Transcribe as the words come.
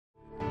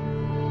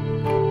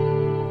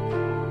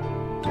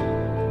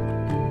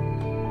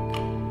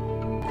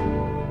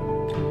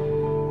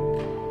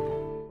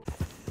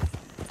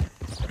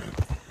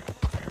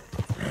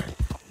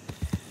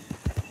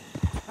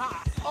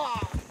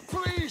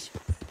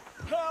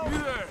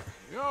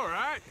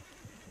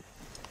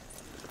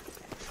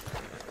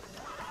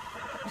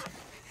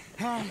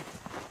I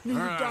need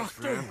a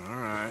doctor. Friend, all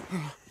right.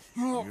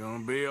 You're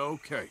gonna be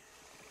okay.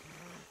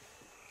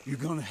 You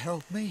gonna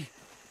help me?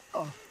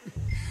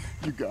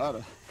 You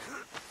gotta.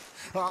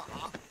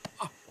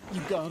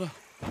 You gotta.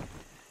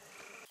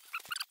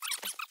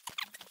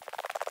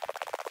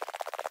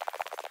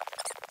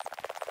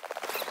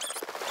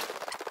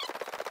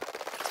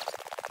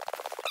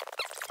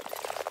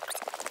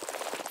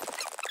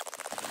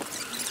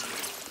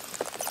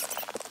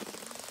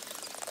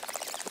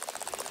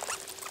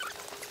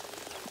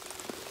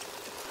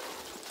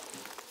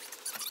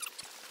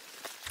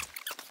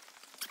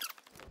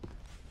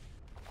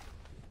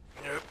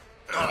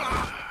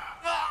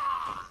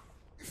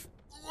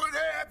 What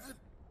happened?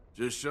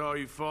 Just saw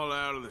you fall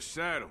out of the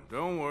saddle.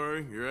 Don't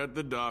worry, you're at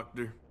the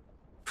doctor.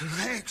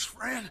 Thanks,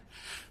 friend.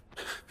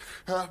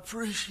 I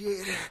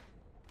appreciate it.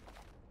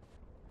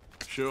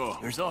 Sure.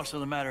 There's also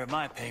the matter of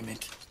my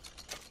payment.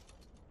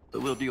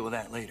 But we'll deal with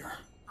that later.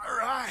 All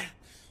right.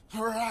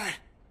 All right.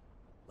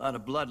 A lot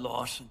of blood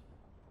loss, and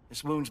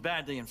this wound's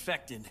badly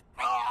infected.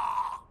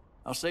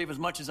 I'll save as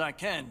much as I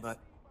can, but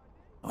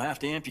I'll have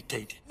to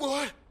amputate.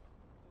 What?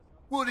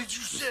 What did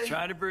you say? Just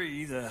try to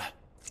breathe.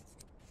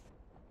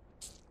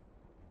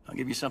 I'll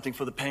give you something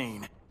for the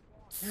pain.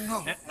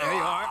 No. There you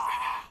are.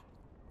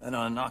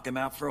 That'll knock him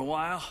out for a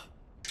while.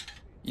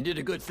 You did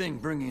a good thing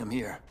bringing him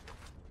here.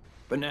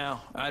 But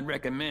now, I'd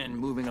recommend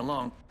moving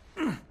along.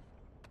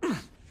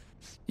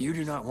 You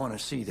do not want to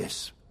see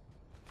this.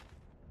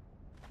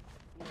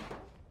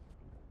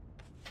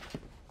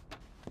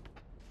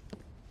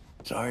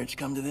 Sorry it's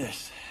come to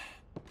this.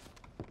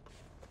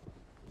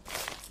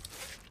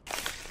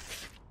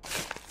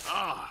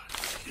 Ah,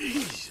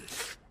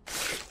 Jesus.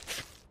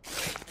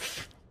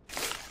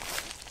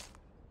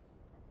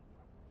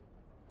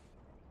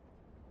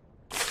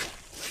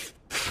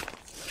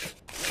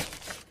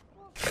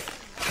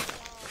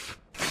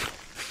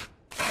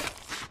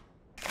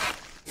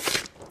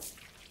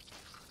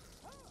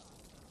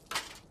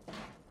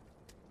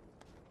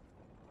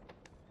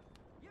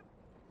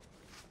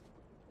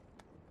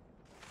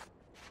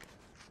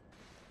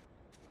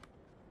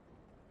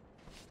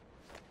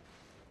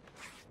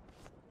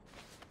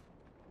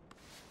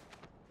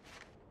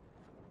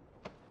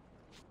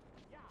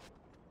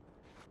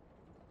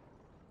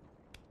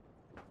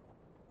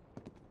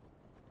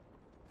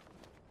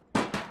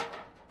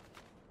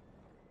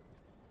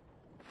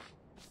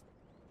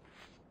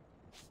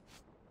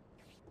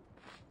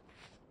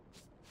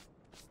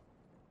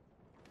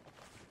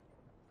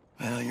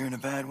 Well, you're in a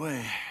bad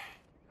way.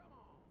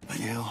 But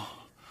you'll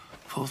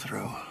pull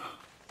through.